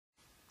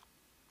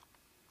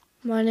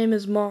My name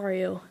is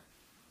Mario.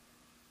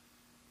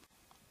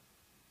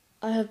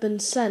 I have been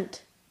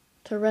sent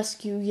to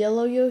rescue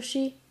Yellow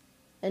Yoshi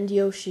and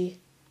Yoshi.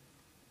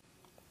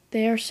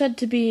 They are said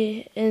to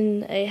be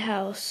in a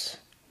house,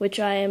 which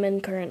I am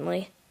in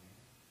currently,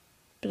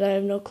 but I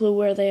have no clue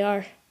where they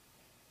are.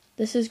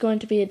 This is going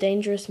to be a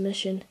dangerous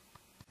mission.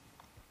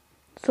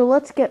 So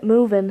let's get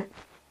moving.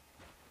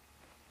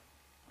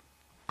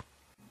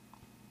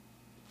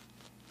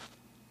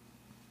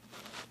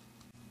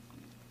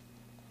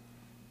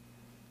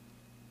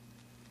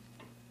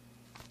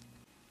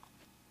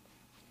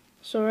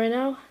 So right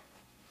now,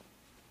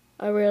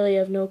 I really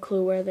have no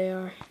clue where they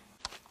are.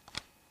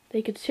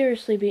 They could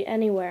seriously be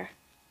anywhere.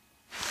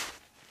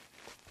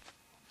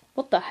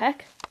 What the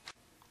heck?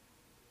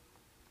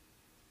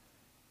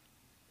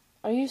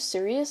 Are you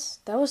serious?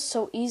 That was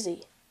so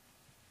easy.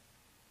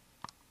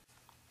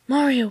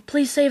 Mario,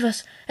 please save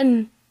us,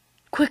 and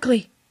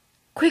quickly,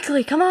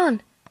 come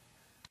on!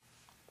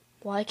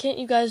 Why can't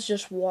you guys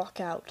just walk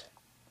out?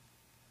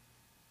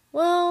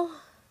 Well,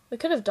 we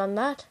could have done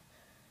that.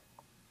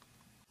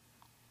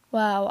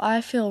 Wow,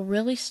 I feel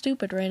really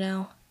stupid right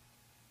now.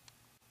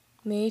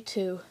 Me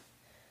too.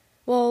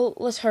 Well,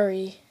 let's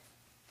hurry.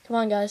 Come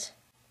on, guys.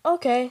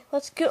 Okay,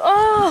 let's go.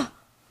 Oh!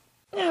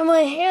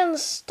 My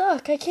hand's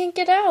stuck. I can't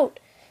get out.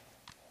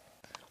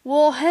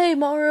 Well, hey,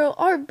 Mario,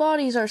 our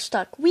bodies are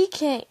stuck. We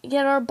can't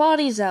get our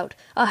bodies out.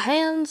 A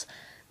hand's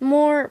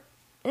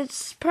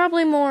it's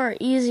probably more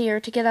easier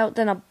to get out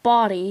than a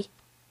body.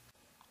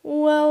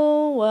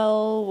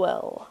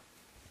 Well.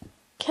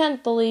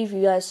 Can't believe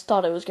you guys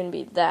thought it was going to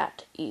be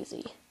that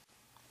easy.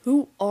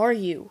 Who are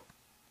you?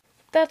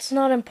 That's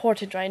not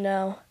important right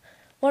now.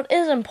 What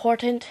is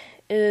important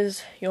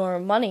is your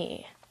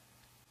money.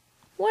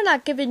 We're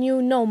not giving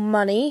you no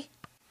money.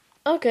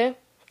 Okay,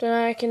 then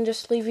I can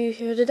just leave you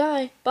here to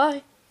die.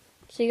 Bye.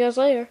 See you guys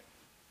later.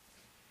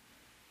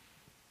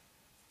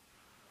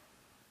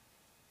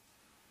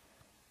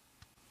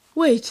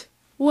 Wait.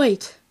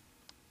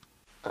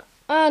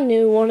 I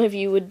knew one of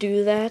you would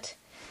do that.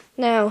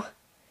 Now,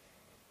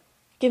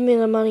 give me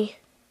the money.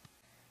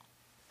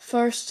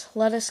 First,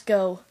 let us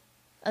go,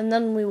 and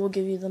then we will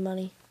give you the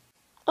money.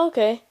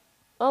 Okay,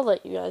 I'll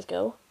let you guys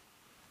go.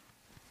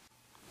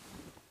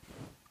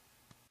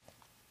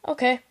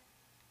 Okay.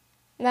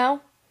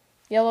 Now,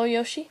 Yellow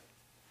Yoshi?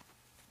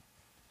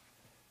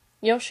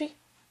 Yoshi?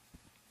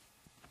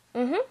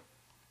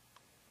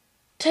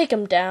 Take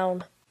him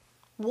down.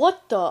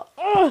 What the?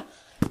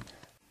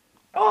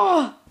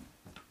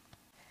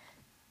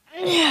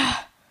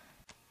 Yeah.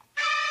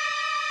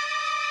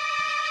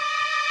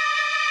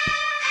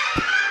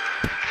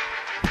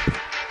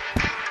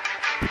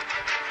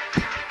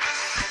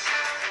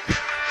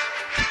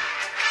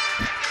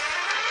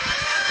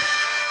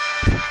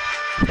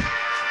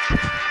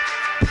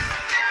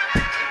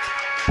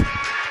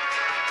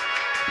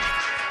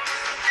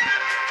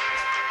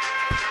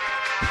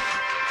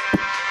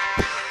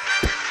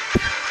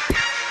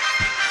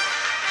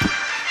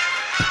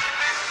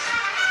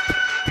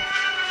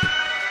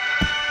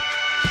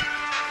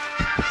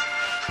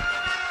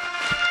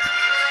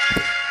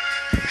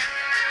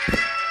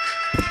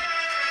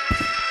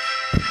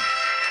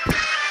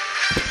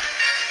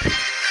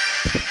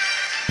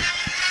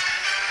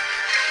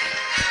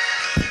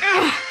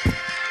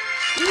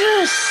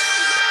 Yes!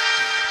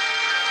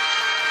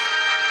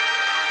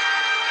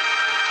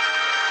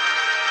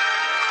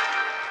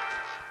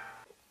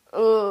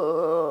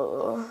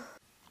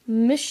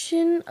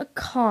 Mission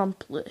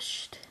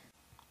accomplished.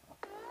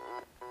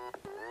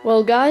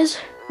 Well, guys,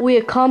 we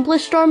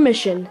accomplished our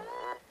mission.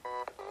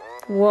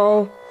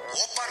 Well,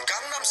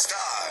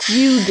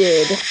 you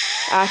did,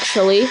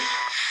 actually.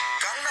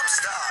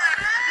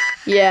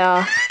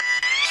 Yeah.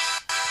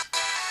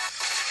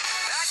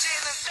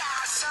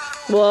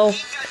 Well,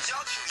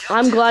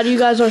 I'm glad you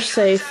guys are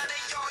safe.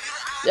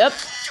 Yep.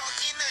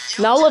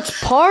 Now let's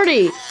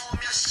party!